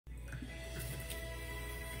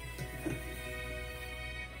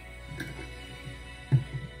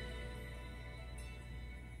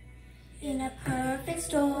in a perfect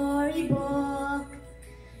storybook.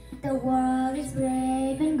 The world is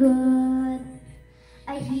brave and good.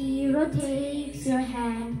 A hero takes your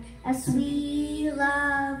hand, a sweet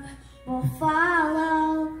love will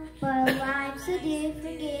follow. But life's a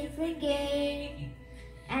different game,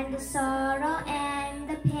 and the sorrow and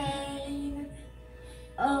the pain.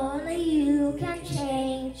 Only you can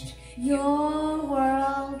change your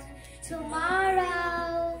world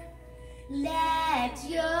tomorrow. Let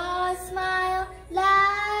your smile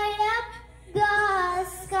light up the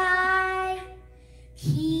sky.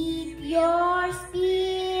 Keep your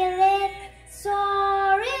spirit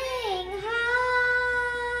soaring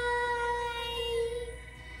high.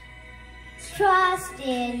 Trust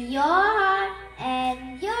in your heart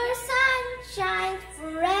and your sun shines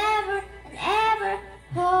forever and ever.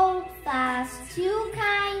 Hold fast to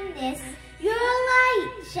kindness. Your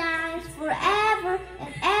light shines forever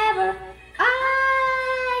and ever.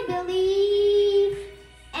 I believe,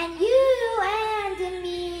 and you and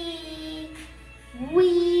me,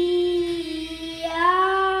 we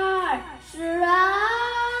are strong.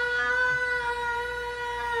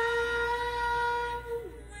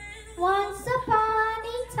 Once upon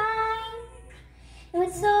a time,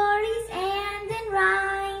 with stories and in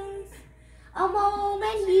rhymes, a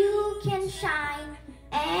moment you can shine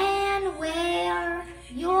and wear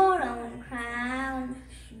your own crown.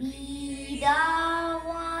 Be the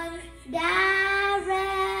one that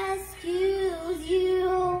rescues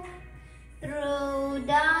you. Through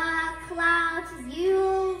the clouds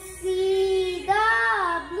you'll see the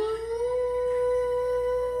blue.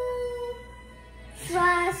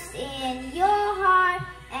 Trust in your heart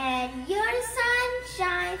and your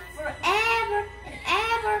sunshine forever and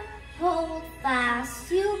ever. Hold fast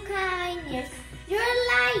to kindness. Your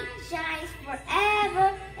light shines forever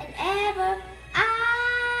and ever.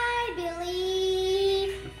 I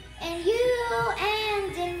believe in you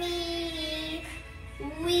and in me.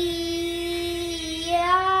 We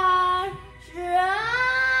are strong.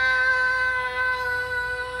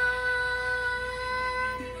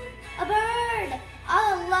 A bird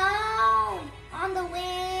all alone on the wind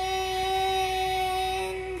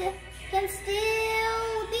can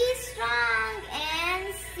still be strong and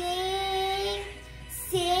sing.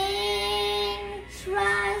 Sing,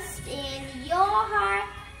 trust in your heart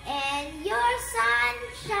and your sun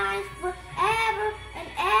shines forever and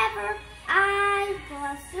ever. I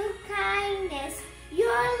bless through kindness.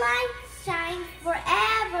 Your light shines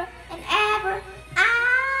forever and ever.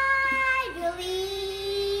 I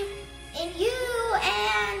believe in you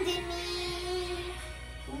and in me.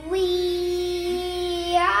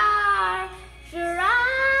 We are strong.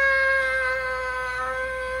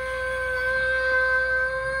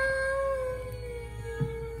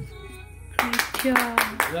 Great job.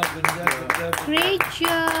 Great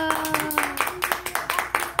job.